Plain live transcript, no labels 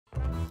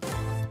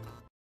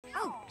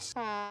Ouch!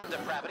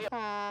 Depravity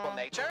of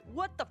nature.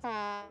 What the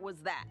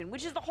was that? And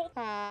which is the whole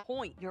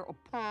point? You're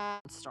a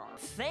star.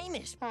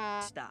 Famous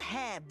stuff.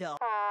 Have the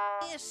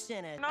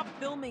in it. You're not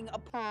filming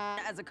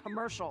as a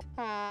commercial.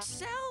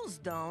 Sells,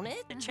 don't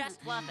it? The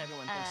chest fluff,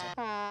 everyone thinks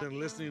it. Been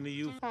listening to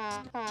you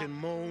and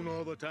moan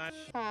all the time.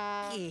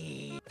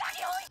 Yeah.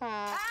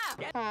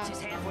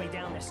 Just halfway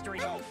down the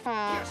street. Yourself.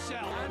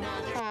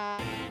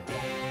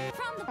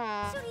 From the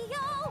studio,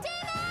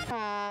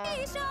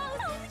 David,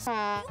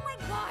 oh my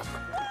gosh,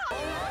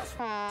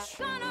 it's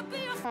gonna be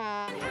a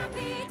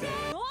happy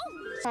day.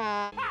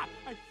 I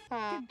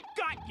fucking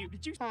got you.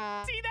 Did you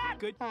see that?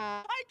 Good.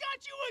 I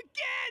got you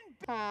again.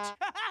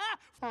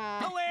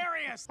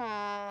 Hilarious.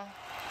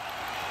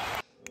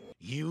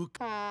 You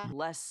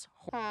Less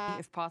horny,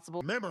 if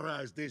possible.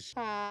 memorize this.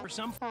 For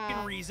some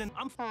fucking reason,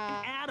 I'm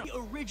fucking Adam, the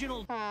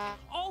original.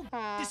 All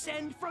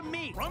descend from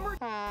me. Rummer,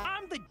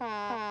 I'm the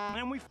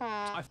and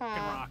I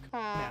fucking rock,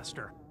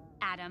 master.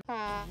 Adam.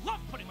 Love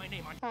putting my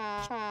name on a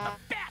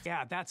bat.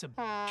 Yeah, that's a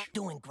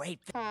Doing great.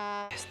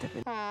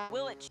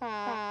 Will it?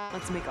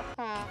 Let's make a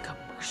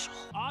commercial.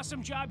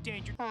 awesome job,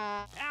 Danger.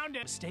 Found a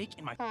mistake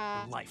in my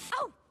life.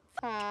 Oh,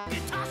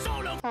 Guitar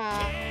solo.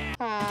 Yeah.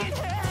 Get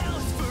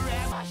house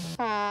forever.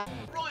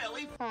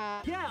 Royally.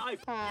 Yeah, I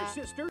your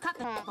sister.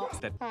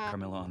 That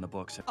Carmilla on the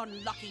books.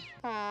 Unlucky.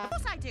 Of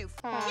course I do.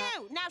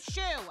 You, now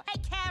shoo.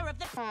 Take care of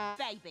the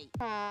baby.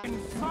 And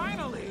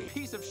finally,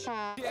 piece of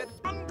shit,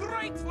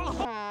 ungrateful.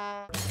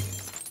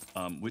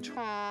 Which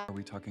are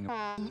we talking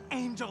about?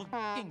 Angel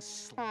f***ing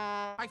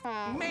I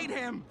made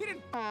him. He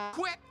didn't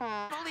quit.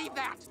 Believe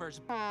that. For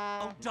his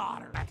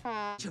daughter.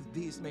 Each of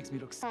these makes me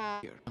look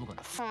scared. I'm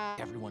gonna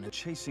everyone and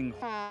Chasing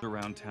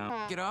around town.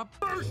 get up.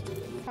 First.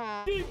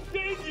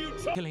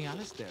 Killing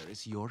Alastor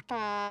is your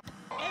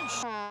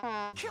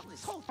kill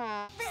his whole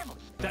family.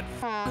 That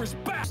f***er's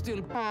back.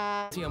 Still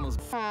he almost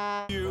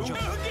you. Who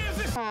gives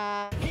it?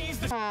 He's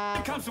the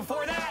that comes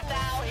before that.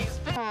 Now he's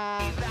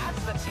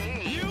that's the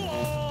team. You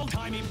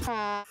old-timey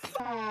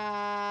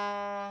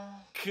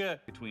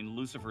Between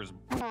Lucifer's.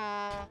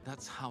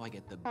 That's how I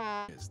get the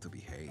is to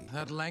behave.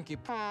 That lanky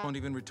won't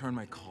even return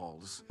my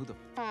calls. Who the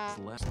is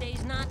left?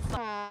 Stays not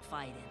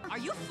fighting. Are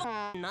you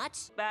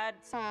nuts? Bad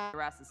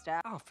harass the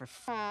staff. Oh, for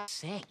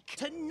sake.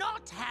 To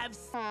not have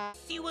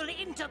sexual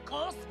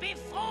intercourse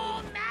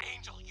before marriage.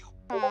 Angel, you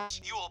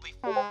you will be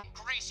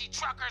greasy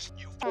truckers.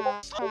 You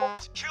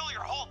kill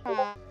your whole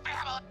family,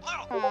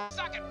 little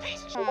sucking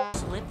piece of shit.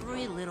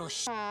 Slippery little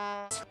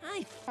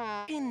I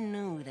fucking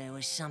knew there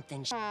was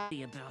something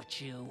shitty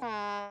about you,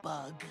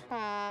 bug.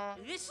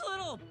 This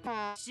little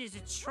is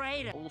a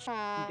traitor. Bullshit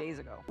 2 days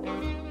ago.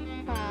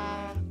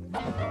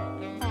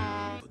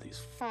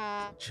 These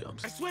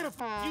chumps. I swear to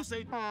you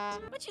say.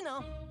 But you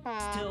know,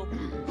 still.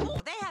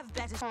 They have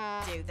better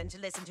to do than to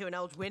listen to an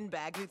old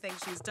windbag who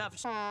thinks she's tough.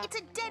 It's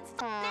a dead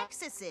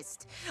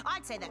exorcist.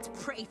 I'd say that's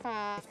pretty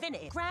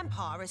definitive.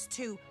 Grandpa is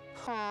too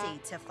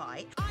to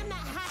fight. I'm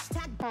that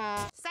hashtag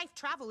safe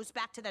travels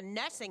back to the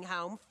nursing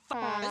home.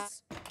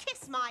 F***ers.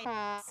 Kiss my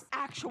ass.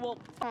 Actual.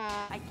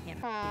 I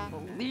can't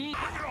believe.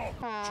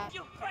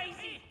 You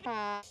crazy.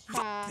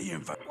 The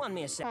info. One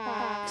me a sec.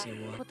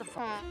 What the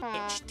fuck?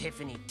 Bitch,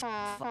 Tiffany.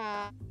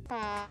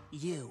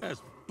 You.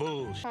 That's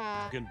bullshit.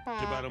 You can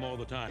about him all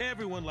the time.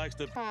 Everyone likes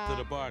to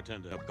the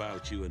bartender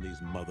about you and these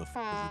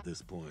motherfuckers at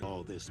this point.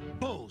 All this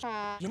bullshit.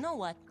 You know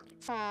what?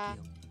 Fuck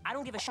you. I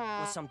don't give a shit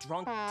what some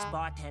drunk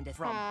bartender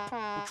from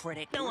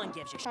critic. No one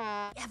gives a shit.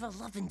 Ever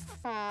loving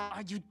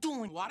are you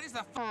doing? What is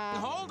the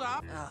hold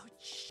up? Oh,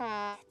 shit.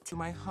 To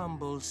my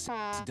humble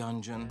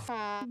dungeon.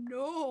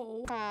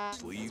 no.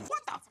 Sleeve.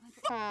 What the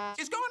fuck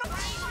is going on?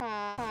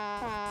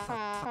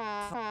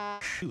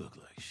 You look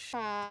like shit.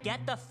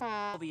 Get the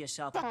over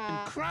yourself.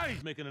 And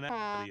Christ making an ass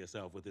out of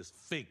yourself with this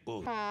fake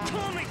bull.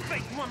 Call me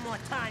fake one more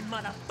time,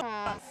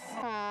 motherfucker.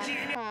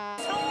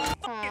 So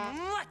fucking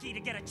lucky to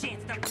get a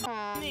chance to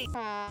me.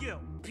 You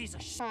piece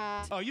of shit.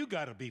 Oh, you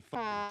gotta be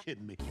fucking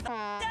kidding me.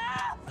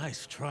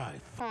 Nice try,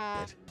 it.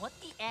 What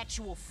the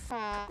actual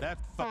That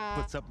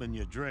puts up in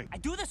your drink. I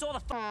do this all the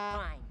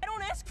time. I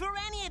don't ask for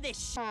any of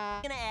this shit.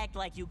 You're gonna act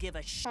like you give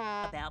a shit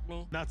about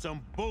me. Not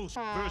some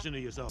bullshit version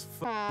of yourself.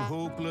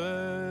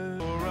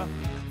 Hopeless or a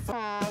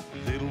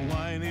little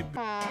whiny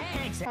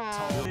Thanks,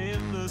 asshole.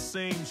 in the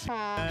same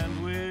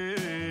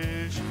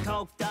sandwich.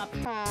 Coked up,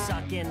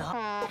 sucking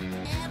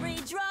every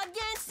drug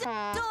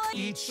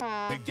Each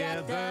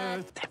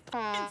together.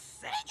 Ain't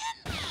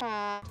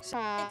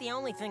the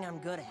only thing I'm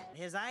good at.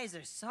 His eyes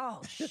are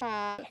so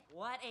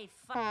What a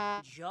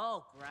fucking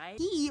joke, right?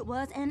 He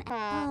was an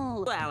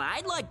owl. Well,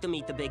 I'd like to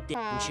meet the big dick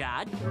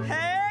chad.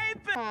 Hey,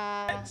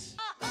 bitch!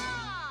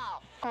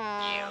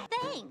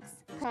 Thanks,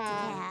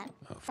 Dad.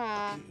 Oh,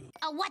 fuck you.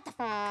 Oh, what the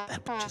fuck?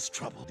 That bitch is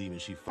trouble. Demon,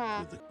 she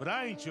fucked with it. But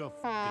I ain't your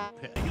fucking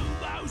pet. You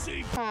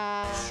lousy.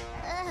 Oh,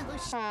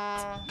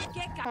 shit.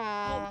 Get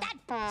Oh, that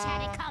bitch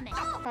had it coming.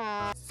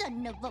 Oh,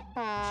 son of a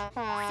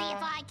bitch. See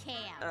if I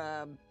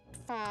can.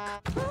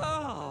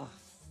 Oh,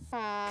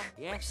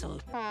 the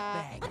absolute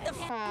bag. What the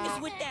fuck is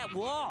with that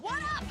wall?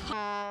 What up?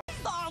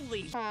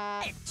 Holy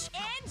bitch.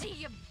 Angie,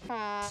 you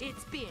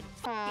It's been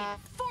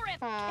fucking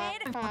forever,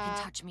 kid.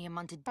 Fucking touch me, a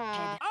munted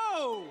head.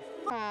 Oh!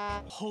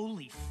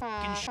 Holy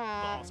fucking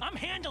shitballs. I'm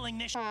handling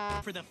this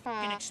for the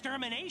fucking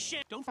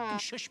extermination. Don't fucking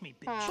shush me,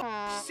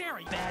 bitch.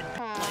 Sarah,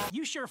 bad like,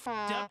 you sure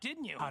fucked up,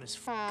 didn't you? Hot as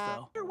fuck,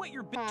 though. Or what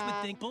your bitch would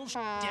think.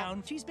 Bullshit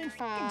down. She's been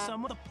fucking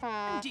someone with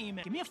a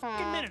demon. Give me a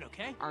fucking minute,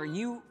 okay? Are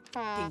you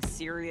fucking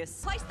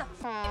serious? Place the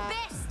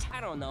best. I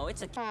don't know,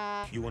 it's a...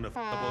 You wanna f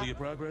up all your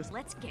progress?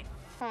 Let's get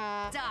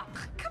fucked up.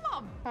 Come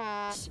on,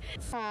 bitch.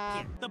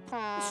 The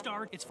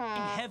star, it's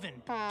fucking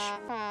heaven, bitch.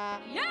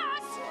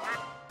 Yes!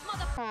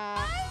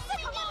 Motherfucker!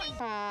 Come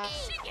on!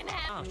 She can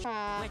have...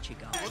 Oh, where'd you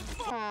go?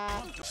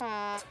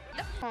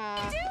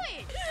 Do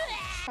it!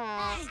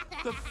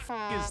 The f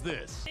is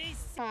this?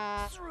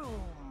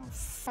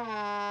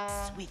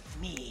 With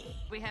me.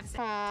 We have sex.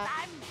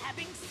 I'm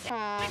having sex.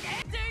 I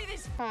can't do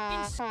this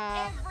fucking shit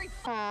every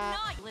fucking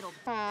night, little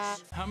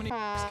bitch. How many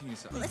can you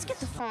sell? Let's get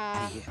the fuck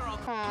out of here. Or I'll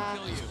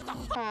kill you.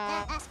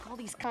 Call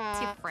these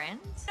guys your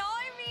friends? Know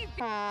me,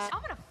 bitch.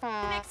 I'm gonna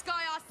fuck the next guy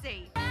I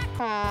see.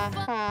 Fucked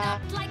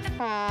up like a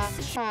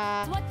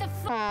what the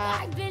fuck?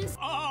 I've been...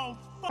 Oh,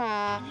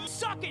 fuck.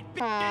 Suck it,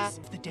 bitches.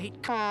 If the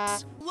date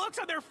comes, looks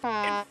on their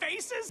fucking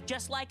faces,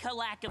 just like her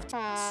lack of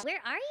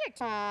Where are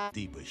your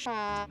Deep as shit.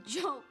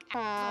 joke,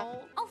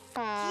 asshole? Oh,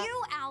 fuck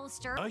you,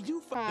 Alastor. Are you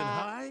fucking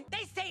high?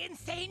 They say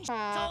insane shit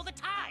all the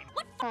time.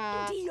 What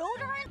fucking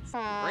deodorant?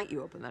 Right,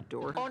 you open that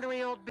door.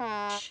 Ornery old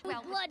bitch.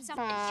 Well, blood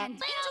something and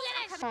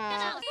bitches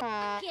are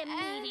fucking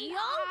mediocre.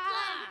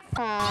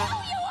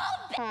 Oh, you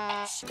old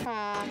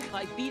bitch!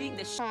 By beating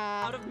the shit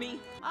out of me?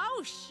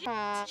 Oh, shit.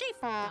 She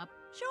fucked up.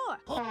 Sure.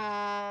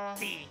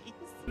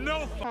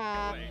 No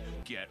fucking way.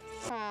 Get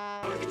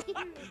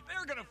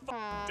They're gonna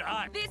fucking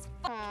die. This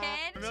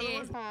fuckhead.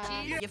 Cheers.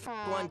 You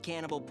f***ed one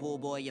cannibal pool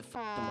boy, you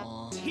f***ed them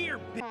all. Here,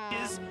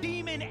 bitches.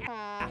 Demon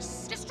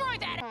ass. Destroy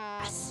that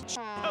ass.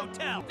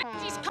 Hotel.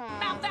 She's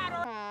coming out that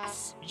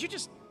ass. You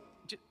just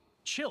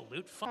chill,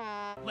 Loot.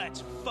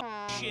 Let's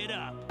fuck shit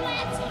up.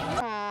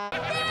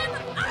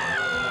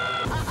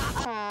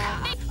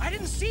 I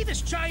didn't see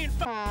this giant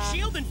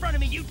shield in front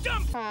of me, you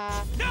dumb.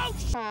 No.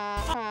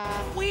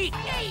 Weak.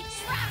 Hey,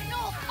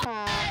 shrapnel.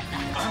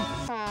 I'm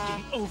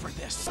fucking over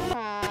this.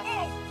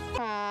 Oh,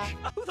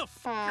 fuck. Who the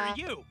fuck are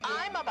you?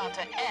 I'm about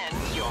to end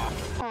your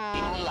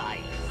f***ing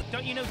life.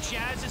 Don't you know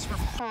jazz is for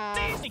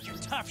f***ing? Think you're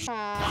tough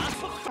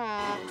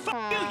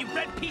Fuck you, you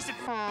red piece of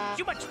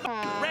too much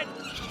fucking red.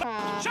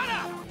 Shut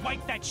up!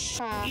 Wipe that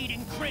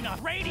eating grin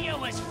off.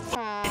 Radio is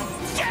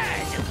fucking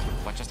dead!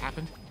 What just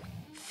happened?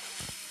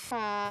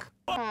 Fuck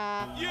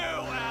you,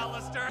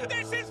 Alastor!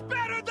 This is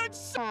better than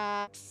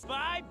sex!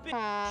 Bye,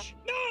 bitch!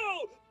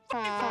 No!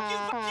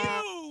 Fuck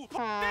you!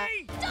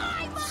 Hey!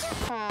 Die,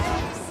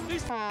 motherfuckers!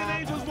 These fucking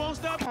angels won't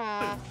stop. Suck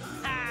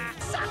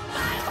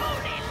my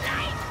holy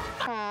life!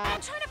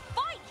 I'm trying to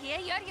fight here.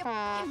 You out of your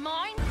fucking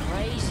mind?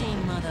 Crazy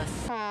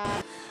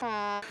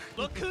motherfucker.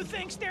 Look who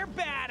thinks they're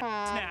bad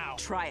now.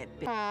 Try it,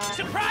 bitch.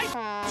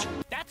 Surprise!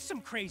 That's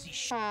some crazy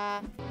shit.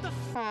 The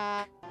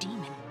fuck?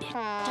 Demon bitch,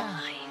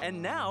 die.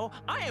 And now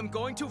I am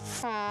going to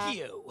f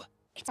you.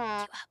 It's you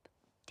up,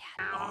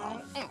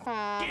 Dad.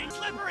 Getting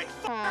slippery,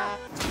 fucker!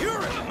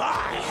 You're in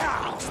my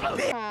house,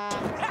 bitch.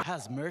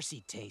 How's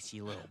mercy taste,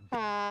 you little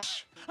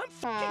bitch? I'm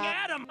fucking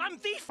Adam! I'm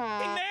the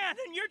fucking man,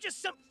 and you're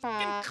just some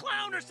fucking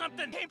clown or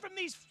something! Came from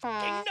these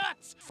fucking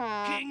nuts!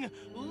 Fucking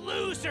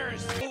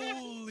losers!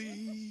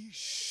 Holy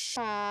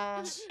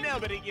shit.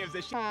 Nobody gives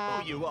a shit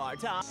who you are,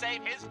 Tom.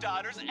 Save his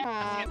daughter's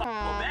ass. Well,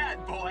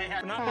 that boy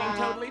had Not being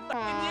totally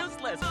fucking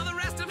useless. So the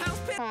rest of house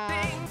pitting.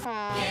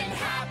 In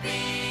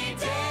happy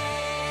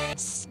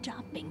days.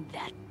 Stopping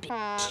that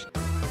bitch.